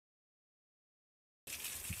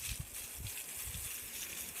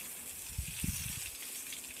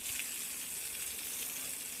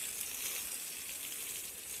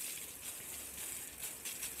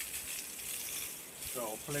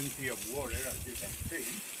plenty of water, as you can see,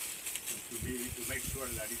 to make sure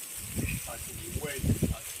that it's as wet as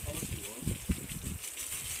possible.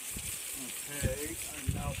 Okay,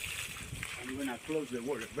 and now I'm gonna close the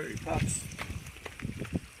water very fast.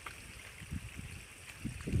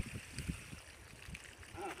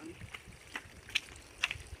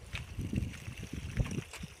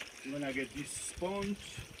 I'm gonna get this sponge,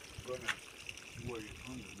 gonna wear it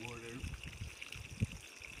on the water.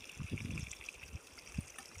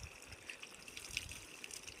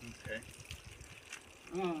 Okay.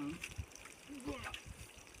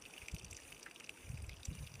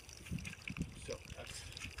 So as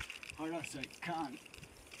hard as I can,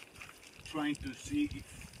 trying to see if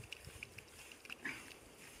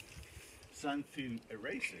something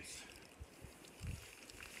erases.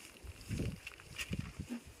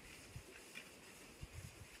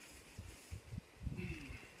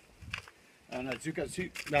 And as you can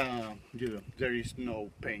see, there is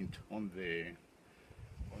no paint on the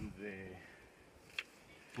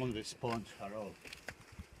sponge at all,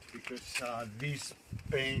 because this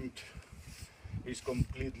paint is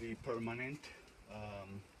completely permanent,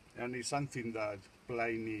 and it's something that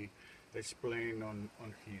Pliny explained on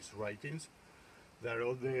his writings, that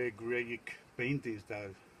all the Greek paintings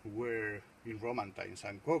that were in Roman times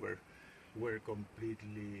uncovered were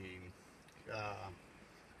completely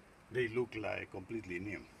they look like completely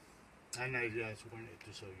new. And I just wanted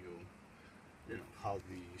to show you, how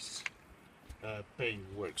this paint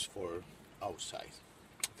works for outside.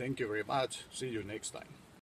 Thank you very much. See you next time.